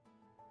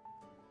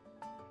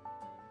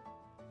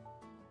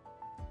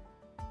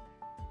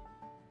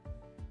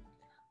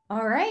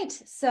All right,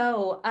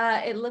 so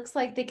it looks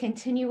like the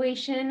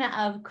continuation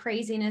of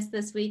craziness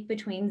this week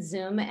between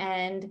Zoom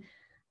and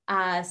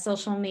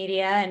social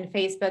media and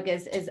Facebook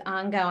is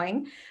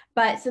ongoing.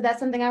 But so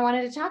that's something I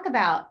wanted to talk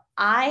about.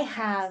 I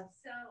have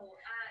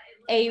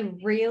a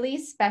really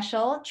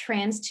special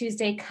Trans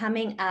Tuesday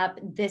coming up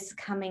this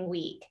coming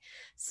week.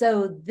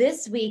 So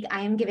this week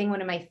I am giving one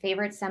of my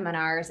favorite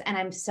seminars, and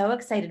I'm so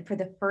excited. For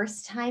the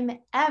first time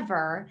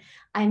ever,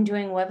 I'm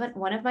doing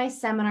one of my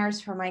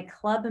seminars for my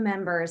club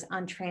members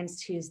on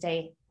Trans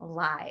Tuesday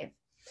live.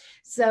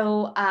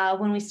 So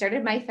when we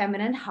started My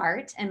Feminine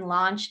Heart and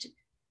launched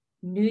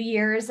New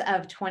Year's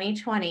of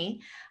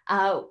 2020,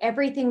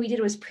 everything we did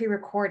was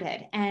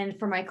pre-recorded. And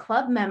for my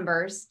club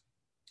members,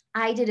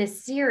 I did a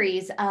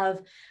series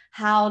of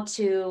how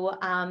to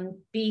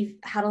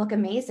look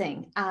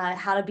amazing,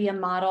 how to be a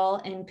model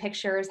in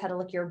pictures, how to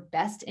look your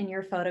best in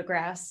your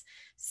photographs,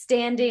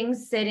 standing,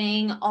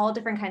 sitting, all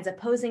different kinds of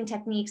posing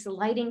techniques,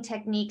 lighting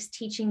techniques,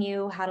 teaching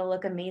you how to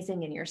look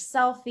amazing in your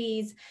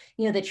selfies,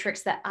 the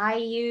tricks that I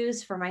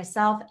use for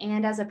myself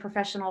and as a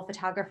professional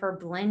photographer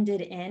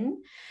blended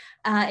in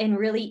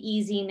really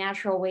easy,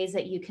 natural ways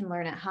that you can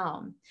learn at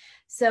home.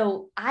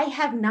 So I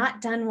have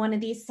not done one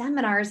of these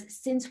seminars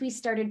since we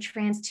started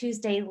Trans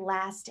Tuesday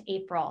last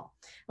April.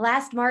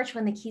 Last March,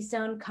 when the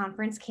Keystone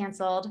Conference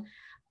canceled,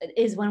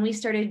 is when we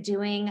started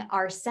doing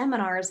our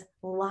seminars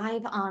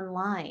live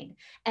online.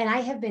 And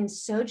I have been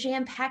so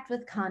jam-packed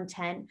with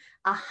content.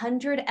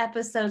 100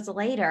 episodes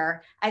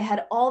later, I've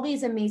had all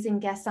these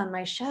amazing guests on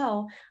my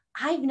show.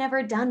 I've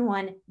never done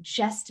one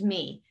just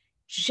me,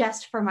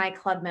 just for my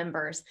club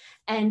members.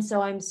 And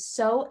so I'm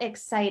so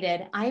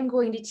excited. I'm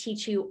going to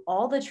teach you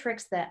all the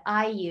tricks that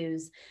I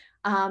use,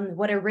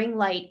 what a ring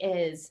light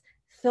is,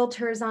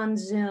 filters on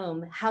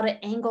Zoom, how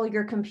to angle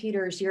your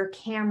computers, your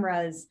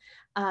cameras,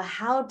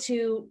 how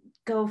to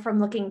go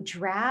from looking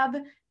drab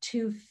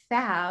to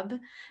fab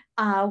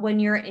when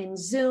you're in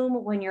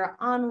Zoom, when you're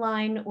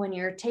online, when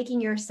you're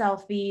taking your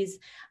selfies.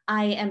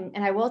 And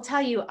I will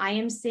tell you, I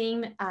am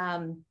seeing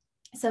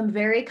some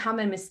very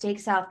common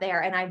mistakes out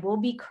there, and I will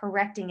be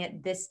correcting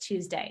it this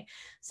Tuesday.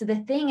 So the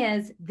thing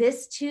is,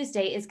 this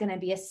Tuesday is going to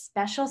be a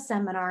special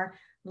seminar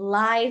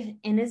live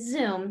in a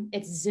Zoom.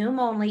 It's Zoom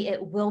only. It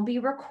will be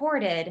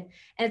recorded,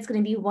 and it's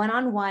going to be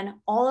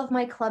one-on-one. All of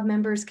my club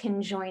members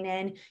can join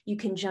in. You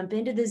can jump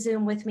into the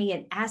Zoom with me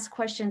and ask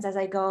questions as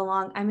I go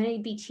along. I'm going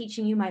to be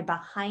teaching you my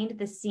behind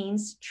the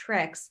scenes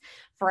tricks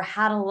for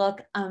how to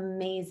look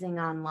amazing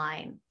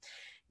online.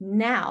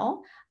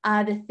 Now,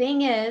 the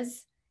thing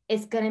is,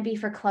 it's going to be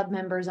for club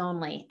members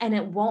only, and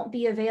it won't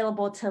be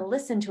available to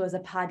listen to as a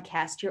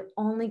podcast. You're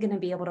only going to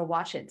be able to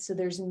watch it. So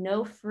there's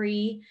no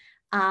free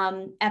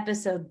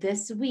episode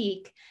this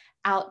week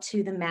out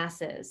to the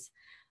masses.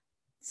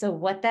 So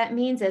what that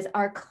means is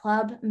our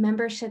club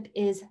membership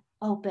is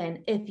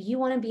open. If you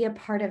want to be a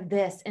part of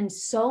this and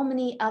so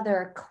many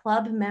other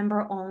club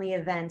member only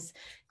events,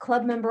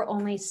 club member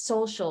only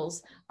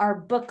socials, our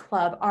book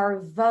club,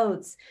 our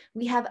votes,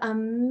 we have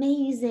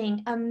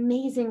amazing,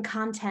 amazing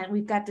content.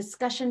 We've got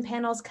discussion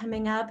panels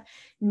coming up.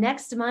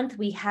 Next month,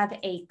 we have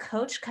a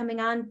coach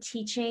coming on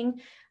teaching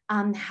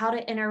how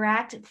to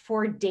interact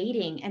for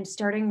dating and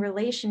starting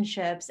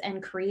relationships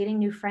and creating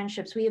new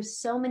friendships. We have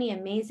so many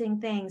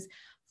amazing things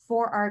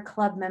for our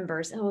club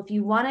members. So if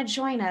you want to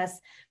join us,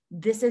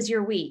 this is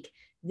your week.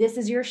 This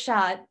is your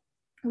shot.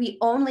 We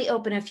only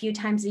open a few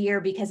times a year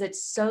because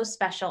it's so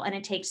special, and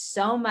it takes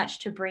so much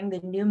to bring the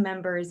new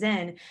members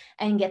in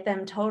and get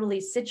them totally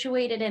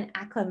situated and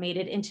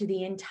acclimated into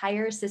the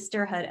entire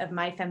sisterhood of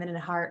My Feminine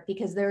Heart,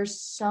 because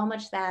there's so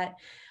much that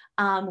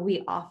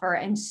we offer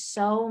and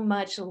so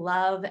much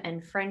love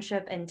and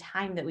friendship and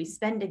time that we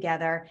spend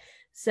together.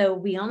 So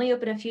we only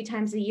open a few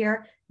times a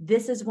year.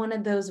 This is one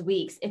of those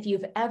weeks. If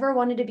you've ever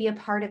wanted to be a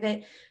part of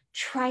it,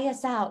 try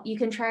us out. You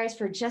can try us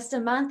for just a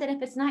month. And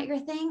if it's not your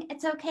thing,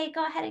 it's okay.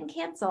 Go ahead and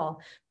cancel.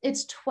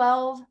 It's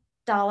 $12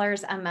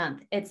 a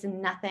month. It's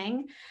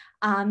nothing.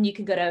 You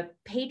can go to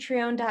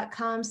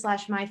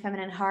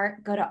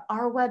patreon.com/myfeminineheart. Go to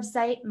our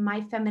website,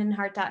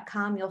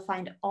 myfeminineheart.com. You'll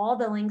find all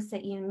the links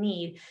that you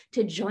need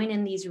to join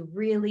in these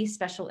really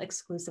special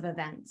exclusive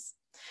events.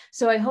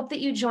 So I hope that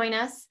you join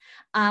us.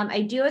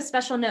 I do a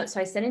special note. So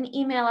I sent an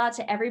email out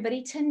to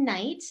everybody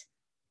tonight,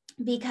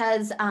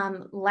 because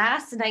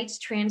last night's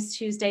Trans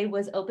Tuesday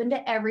was open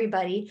to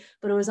everybody,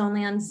 but it was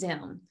only on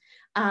Zoom.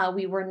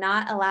 We were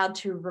not allowed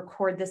to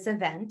record this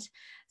event.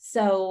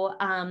 So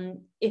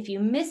if you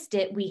missed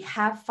it, we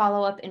have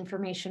follow-up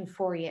information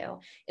for you.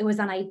 It was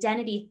on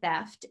identity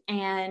theft,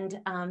 and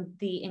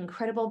the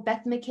incredible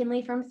Beth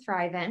McKinley from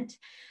Thrivent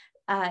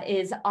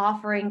is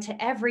offering to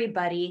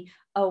everybody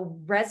a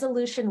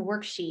resolution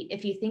worksheet.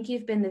 If you think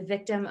you've been the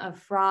victim of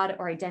fraud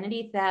or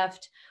identity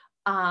theft,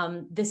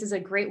 this is a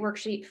great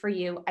worksheet for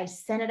you. I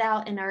sent it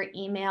out in our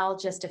email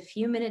just a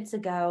few minutes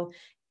ago.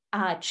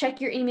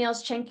 Check your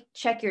emails,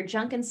 check your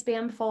junk and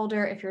spam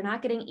folder. If you're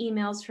not getting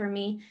emails from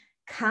me,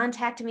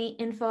 contact me,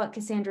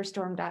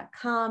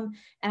 info@cassandrastorm.com,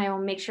 and I will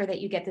make sure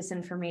that you get this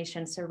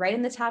information. So right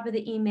in the top of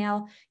the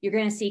email, you're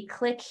going to see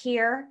click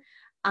here.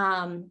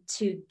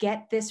 to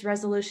get this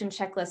resolution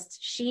checklist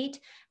sheet,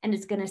 and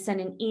it's going to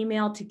send an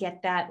email to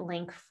get that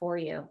link for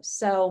you.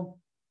 So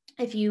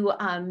if you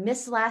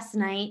missed last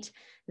night,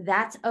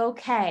 that's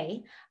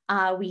okay.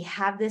 We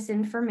have this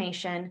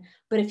information,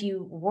 but if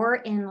you were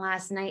in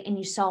last night and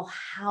you saw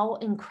how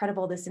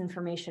incredible this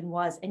information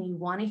was and you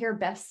want to hear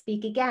Beth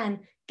speak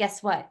again,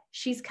 guess what?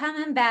 She's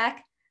coming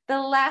back the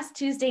last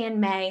Tuesday in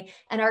May,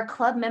 and our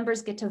club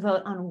members get to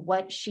vote on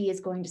what she is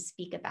going to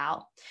speak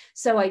about.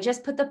 So I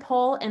just put the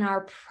poll in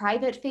our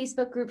private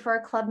Facebook group for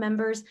our club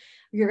members.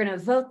 You're going to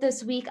vote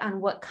this week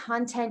on what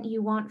content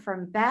you want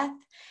from Beth,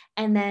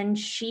 and then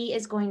she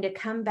is going to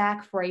come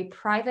back for a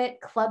private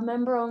club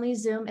member only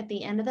Zoom at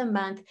the end of the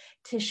month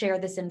to share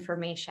this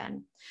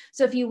information.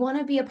 So if you want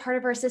to be a part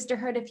of our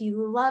sisterhood, if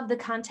you love the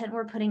content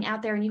we're putting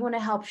out there and you want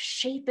to help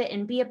shape it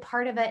and be a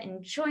part of it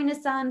and join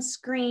us on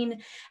screen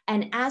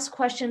and ask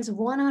questions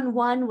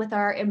one-on-one with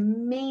our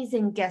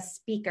amazing guest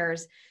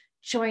speakers,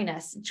 join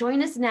us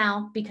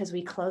now, because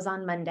we close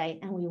on Monday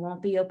and we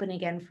won't be open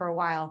again for a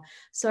while.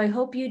 So I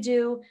hope you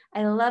do.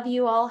 I love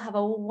you all. Have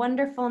a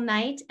wonderful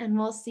night and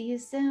we'll see you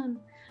soon.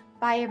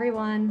 Bye,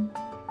 everyone.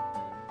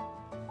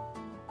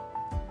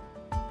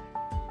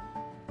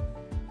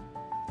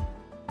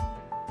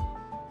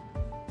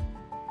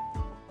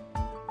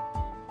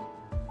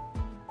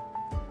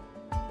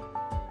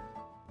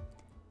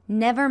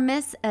 Never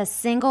miss a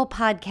single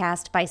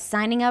podcast by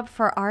signing up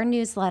for our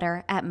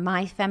newsletter at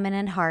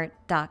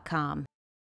myfeminineheart.com.